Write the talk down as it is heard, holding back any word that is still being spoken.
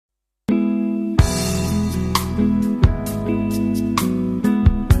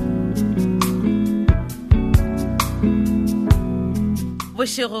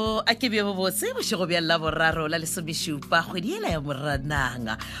bošego a ke bje bobotse bošego bja la boraro la lesomešupa kgwedi ela ya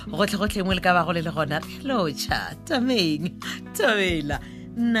morananga gotlhe mo le ka bago le gona re lotšha tabela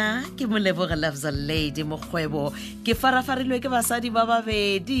nna ke moleboge loves lady mokgwebo ke farafarilwe ke basadi ba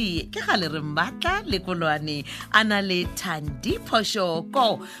babedi ke gale re mmatla le kolwane a na le Thandi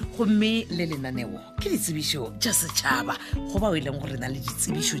Phoshoko gomme le lenaneo ke ditsebišo tša setšhaba go ba o e leng gore na le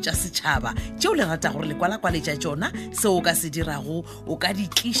ditsebišo tša setšhaba tšeo le rata gore le kwala-kwaletša tšona seo o ka se dirago o ka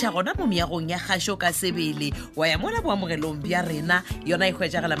di tliša gona mo meagong ya kgašo ka sebele wa ya mola boamogelong bja rena yona e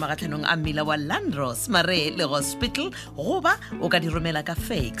hwetšagela magatlhanong a mmila wa Landros Mare le hospital goba o ka di romela ka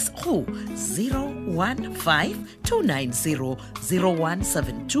fakes go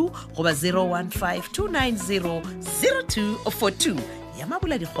 015-290-0172 goba 015-290-0242 ya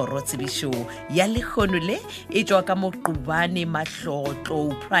mabula dikgoro tsebišo ya lekgono le e tšwa ka moqubane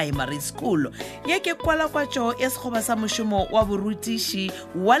mahlotlo primary school ya ke kwala-kwatšo ya sekgoba sa mošomo wa borutiši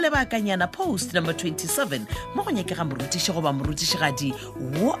wa lebakanyana post number 27 mo go nyakega morutiši goba morutišigadi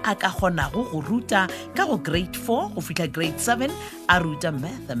wo a ka kgonago go ruta ka go grade 4 go fihla grade 7 a ruta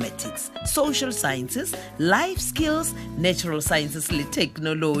mathematics, social sciences, life skills, natural sciences le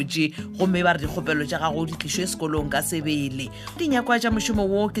technology gomme ba re dikgopelo tša gago di tlišwe sekolong ka sebele dinyakwa tša mošomo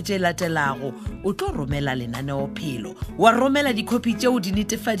wo ke tše latelago o tlo romela lenaneo phelo wa romela dikopi tšeo di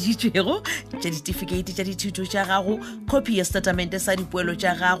netefaditšwego tša ditefikeiti tša dithuto tša gago kopi ya statement sa dipoelo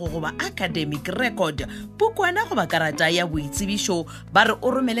tša gago goba academic record pukwana goba karata ya boitsebišo ba re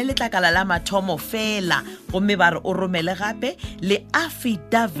o romele letlakala la mathomo fela gomme ba re o romele gape le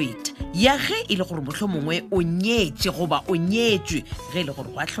affidavit ya ge e le gore motlho mongwe o nyetše goba o nyetšwe ge e le gore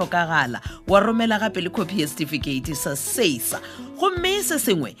go a tlhokagala wa romela gape le copy ya certificate sa SEISA gomme se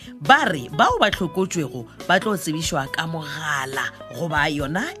sengwe ba re bao ba tlhokotšwego ba tlo tsebišwa ka mogala goba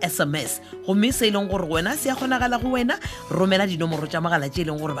yona SMS gomme se e leng gore wena se ya kgonagala go wena romela dinomoro tša mogala tše e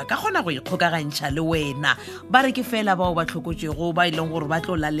leng gore ba ka kgona go ikgokagantšha le wena ba re ke fela bao ba tlhokotšwego ba e leng gore ba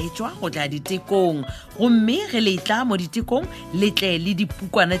tlo laletšwa go tla ditekong gomme ge le tla mo ditekong le tle le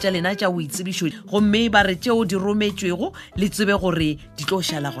dipukwana tša lena tša boitsebišo gomme ba re tšeo di rometšwego le tsebe gore di tlo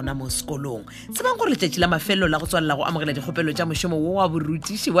šala gona mo sekolong tsebang gore letšatši la mafelelo la go tswalela go amogela dikgopelo tša mošomo wo wa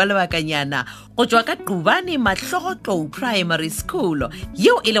borutiši wa lebakanyana go tšwa ka Qubane Mahlogotlo Primary School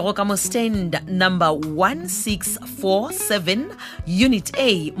yeo e lego ka mo stand number 1647 unit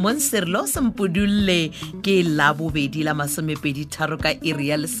A Monserlo Sempudulle ke la bobedi la masomepedi tharo ka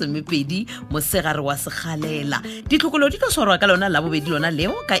area le semepedi mosegare wa sekgalela ditlhokolo di tlo swarwa ka lona la bobedi lona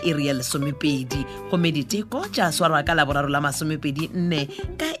leo ka area le somepedi gomme diteko tša swarwa ka laboraro la masomepedi nne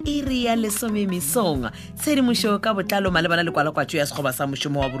ka area le somemisong tshedimošo ka botlalo malebana le kwala-kwatšo ya sekgoba sa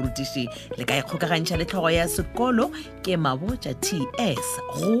mošomo wa borutiši le ka ikgokagantšha le tlhogo ya sekolo ke mabotša TS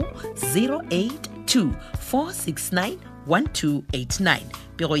go 082-469-1289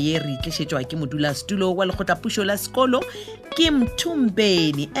 pego ye re itlišetšwa ke modulasetulo wa lekgotlapušo la sekolo ke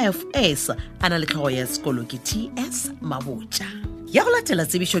Mthumbeni FS a na le tlhogo ya sekolo ke TS mabotša ya go latela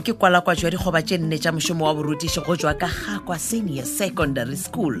tsebišo ke kwala-kwatšo ya dikgoba tše nne tša mošomo wa borutiši go tšwa ka Gakwa Senior Secondary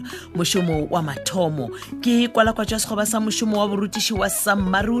School mošomo wa mathomo ke kwala-kwatšo ya sekgoba sa mošomo wa borutiši wa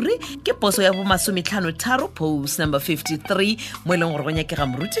Sammaruri ke poso ya bo 53 post number 53 mo e leng gore go nyakega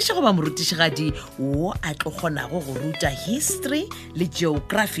morutiši goba morutišigadi wo a tlo kgonago go ruta history le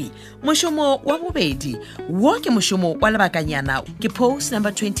geography mošomo wa bobedi wo ke mošomo wa lebakanyana ke post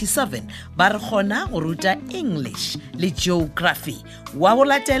number 27 ba re kgona go ruta English le geography wa go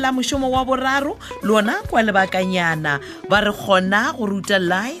latela mošomo wa boraro lona kwa lebakanyana ba re kgona go ruta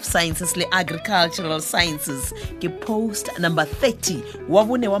life sciences le agricultural sciences ke post number 30 wa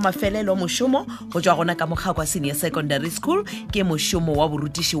bone wa mafelelo mošomo go tšwa gona ka Gakwa Senior Secondary School ke mošomo wa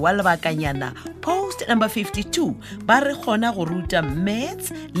borutiši wa lebakanyana post number 52 ba re kgona go ruta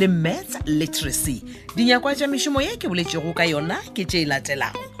maths le maths literacy dinyakwa tša mešomo ye ke boletšego ka yona ke tše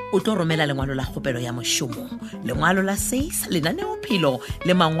latelago o tlo romela lengwalo la kgopelo ya mošomo lengwalo la SEIS lenaneophelo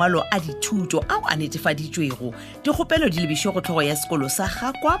le mangwalo a dithuto ao a netefaditšwego dikgopelo di lebišwe go tlhogo ya sekolo sa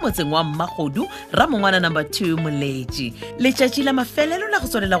Gakwa motseng wa Mmagodu ramongwana number 2 Moletši letšatši la mafelelo la go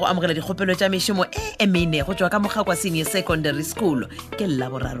tswalela go amogela dikgopelo tša mešomo e emene go tšwa ka Gakwa Senior Secondary School ke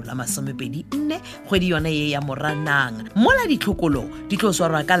laboraro la 24 kgwedi yona ye ya moranang mola ditlhokolo di tlo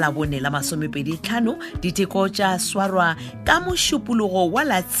swarwa ka labone la 25 diteko tša swarwa ka mošupologo wa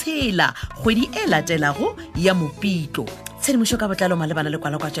la tshela kgwedi e latelago ya Mopitlo tshedimošo ka botlalo malebana le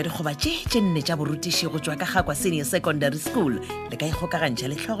kwala-kwatšo ya dikgoba tše nne tša borutiši go tšwa ka Gakwa Senior Secondary School le ka ikgokagantšha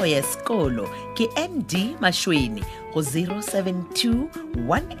le tlhogo ya sekolo ke MD Mashweni go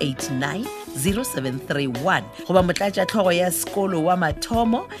 072-189-0731 goba motlatša tlhogo ya sekolo wa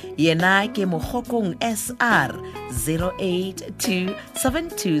mathomo yena ke Mogokong SR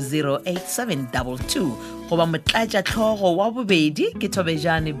 0827208722 goba motlatša tlhogo wa bobedi ke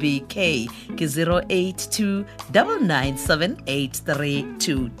Thobejane BK ke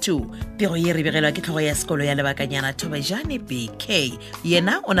 0829978322 pego ye re begelwa ke tlhogo ya sekolo ya lebakanyana Thobejane BK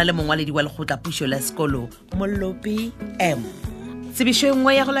yena o na le mongwaledi wa lekgotlapušo la sekolo Mollopi M. Tsebišo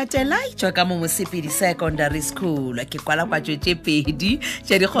nngwe ya go latela tšwa ka mo Mosepedi Secondary School ke kwala kwatšo tše pedi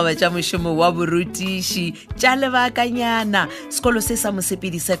tša dikgoba tša mošomo wa borutiši tša lebakanyana. Sekolo se sa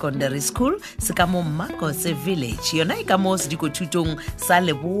Mosepedi Secondary School se ka mo Makose Village yona e ka mo sedikothutong sa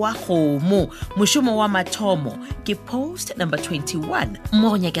Leboa Kgomo. Mošomo wa mathomo ke post number 21 mo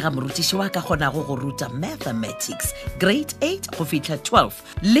go nyakega morutiši wa ka kgonago go ruta mathematics grade 8 go fihla 12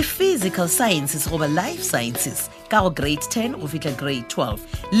 le physical sciences goba life sciences ka go grade 10 go fihla grade 12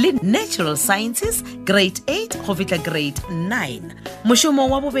 le natural sciences grade 8 go fihla grade 9. Mošomo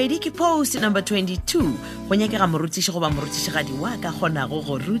wa bobedi ke post number 22 go nyakega morutiši goba morutišigadi wa ka kgonago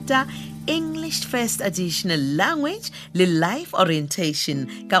go ruta English First Additional Language le Life Orientation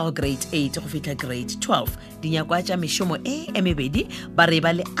ka go grade 8 go fihla grade 12. Dinyakwa tša mešomo e mebedi ba re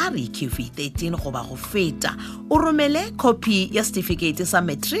ba le REQV 13 goba go feta. O romele copy ya certificate sa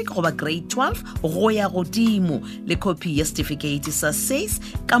matric goba grade 12 go ya godimo le copy ya certificate sa 6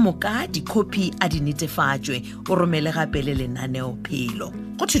 ka moka dikopi a di netefatšwe. O romele gape le lenaneo phelo.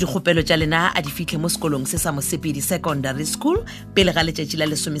 Go thwe dikgopelo tša lena a di fitlhe mo sekolong se sa Mosepedi Secondary School pele ga letšatši la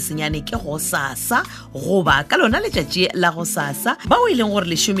lesomesenyane ke go sasa goba ka lona letšatši la go sasa ba o ileng gore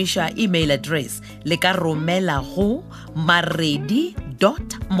le šomiša email address le ka romela go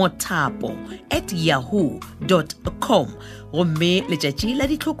maredi.mothapo@yahoo.com gomme letšatši la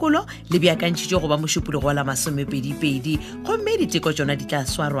ditlhokolo le beakantšitšwe goba mošupologo la 22 gomme diteko tšona di tla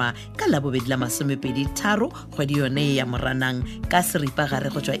swarwa ka labobedi la 23 kgwedi yone ya Moranang ka seripagare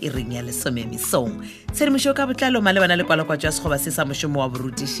go tšwa ring ya 10 tshedimošo ka botlalo malebana le kwalokwa tša sekgoba se sa mošomo wa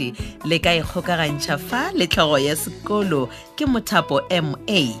borutiši le ka ikgokagantšha fa le tlhogo ya sekolo ke Mothapo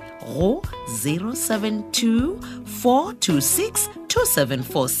MA go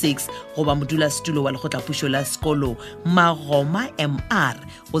 072-426-2746 goba modulasetulo wa lekgotlapušo la sekolo Magoma MR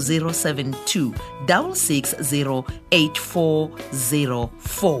go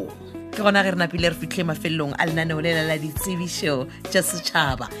 072-660-8404. ke gona ge re napile re fitlhe mafelelong a lenaneo lela la ditsebišo tša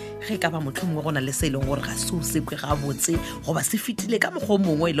setšhaba ge ka ba mohlomongwe go na le se e leng gore ga se o sekwe gabotse goba se fetile ka mokgwa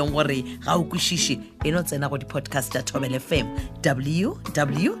mongwe e leng gore ga o kwešiše e no tsena go di-podcast tša Thobel FM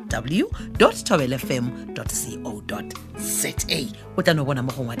www.thobelfm.co.za o tla no bona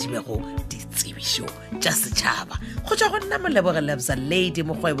mo go ngwadilwego ditsebišo tša setšhaba go tšwa go nna Molebogelebza Lady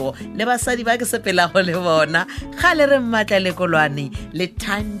Mokgwebo le basadi ba ke sepelago le bona ga le re mmatla lekolwane le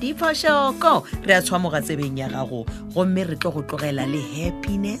Thandi Phoshoko re a tshwamoga tsebeng ya gago gomme re tlo go tlogela le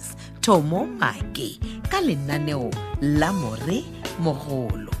Happiness Thomo Make ka lenaneo la More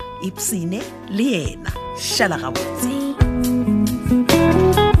Mogolo ipsine le yena šala gabotse.